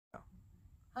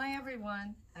Hi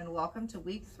everyone, and welcome to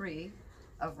week 3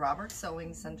 of Robert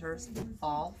Sewing Center's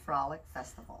Fall Frolic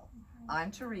Festival.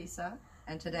 I'm Teresa,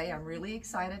 and today I'm really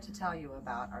excited to tell you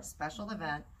about our special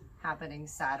event happening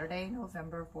Saturday,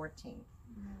 November 14th,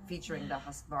 featuring the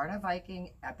Husqvarna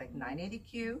Viking Epic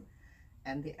 980Q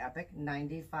and the Epic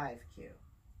 95Q.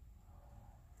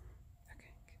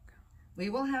 We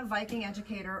will have Viking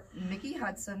educator Mickey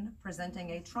Hudson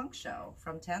presenting a trunk show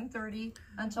from 10:30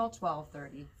 until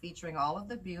 12:30, featuring all of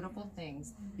the beautiful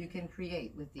things you can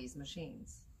create with these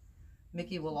machines.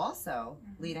 Mickey will also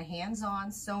lead a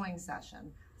hands-on sewing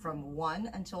session from 1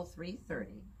 until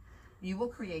 3:30. You will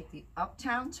create the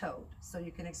Uptown Tote so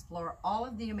you can explore all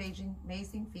of the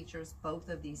amazing features both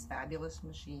of these fabulous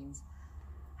machines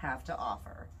have to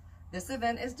offer. This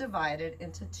event is divided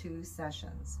into 2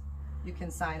 sessions. You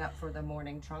can sign up for the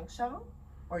morning trunk show,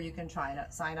 or you can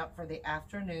sign up for the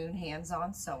afternoon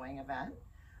hands-on sewing event,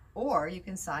 or you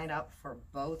can sign up for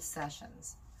both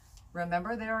sessions.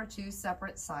 Remember, there are 2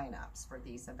 separate sign-ups for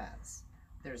these events.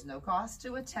 There's no cost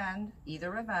to attend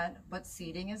either event, but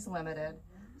seating is limited,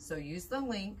 so use the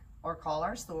link or call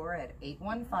our store at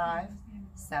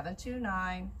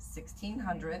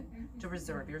 815-729-1600 to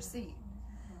reserve your seat.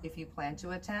 If you plan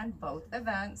to attend both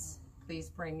events,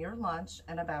 please bring your lunch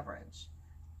and a beverage.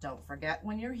 Don't forget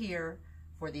when you're here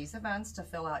for these events to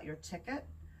fill out your ticket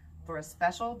for a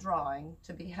special drawing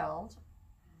to be held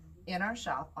in our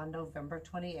shop on November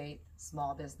 28th,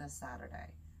 Small Business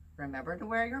Saturday. Remember to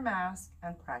wear your mask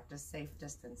and practice safe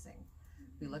distancing.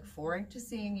 We look forward to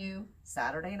seeing you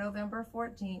Saturday, November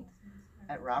 14th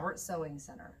at Robert Sewing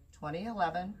Center,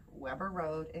 2011 Weber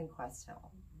Road in Quest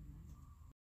Hill.